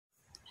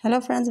Hello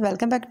friends,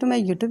 welcome back to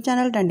my YouTube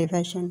channel Trendy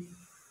Fashion.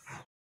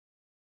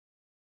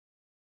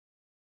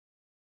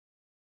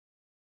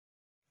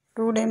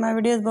 Today my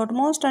video is about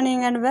most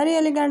stunning and very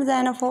elegant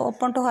design of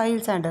open to high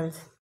heel sandals.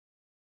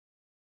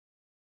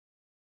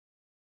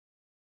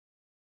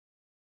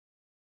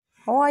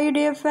 How are you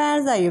dear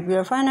fans? I hope you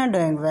are fine and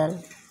doing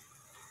well.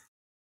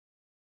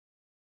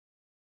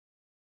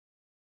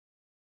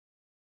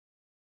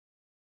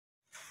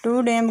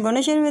 Today I am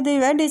gonna share with you a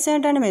very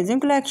decent and amazing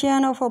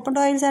collection of open to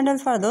high heel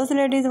sandals for those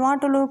ladies who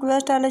want to look very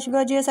stylish,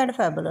 gorgeous and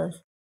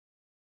fabulous.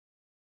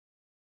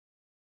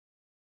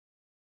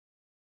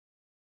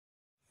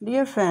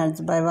 Dear friends,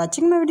 by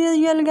watching my videos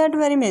you will get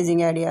very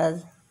amazing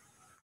ideas.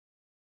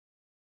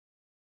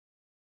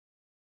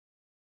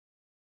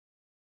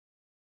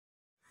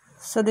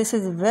 So this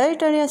is very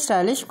trendy and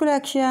stylish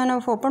collection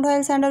of open to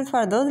heel sandals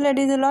for those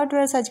ladies who love to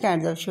wear such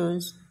kinds of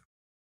shoes.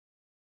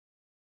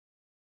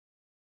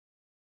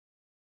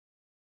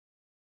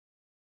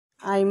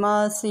 I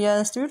must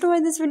suggest you to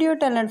watch this video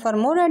talent for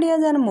more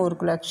ideas and more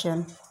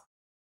collection.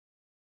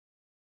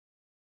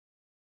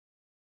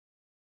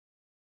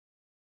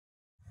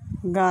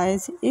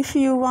 Guys, if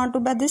you want to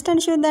buy this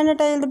trendy shoes, then I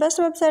tell you the best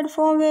website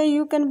from where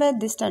you can buy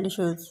this trendy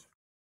shoes.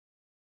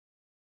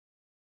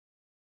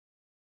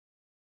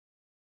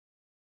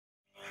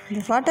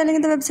 Before telling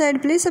the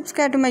website, please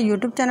subscribe to my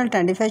YouTube channel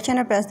Trendy Fashion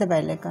and press the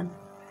bell icon.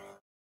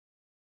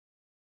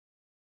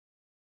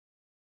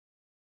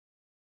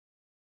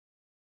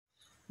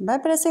 By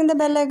pressing the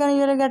bell icon,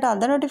 you will get all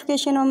the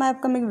notification of my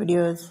upcoming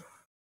videos.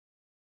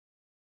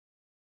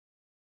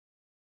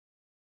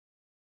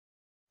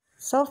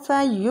 So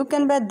far, you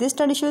can buy this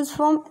trendy shoes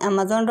from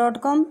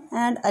Amazon.com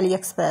and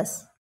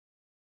AliExpress.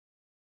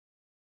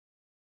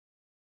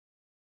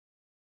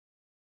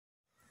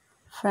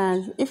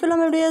 Friends, if you love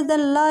my videos,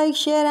 then like,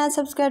 share and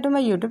subscribe to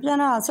my YouTube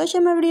channel. Also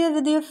share my videos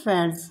with your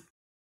friends.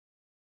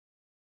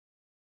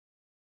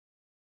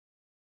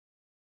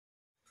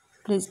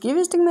 Please keep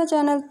visiting my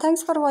channel.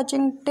 Thanks for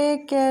watching.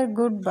 Take care.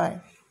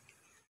 Goodbye.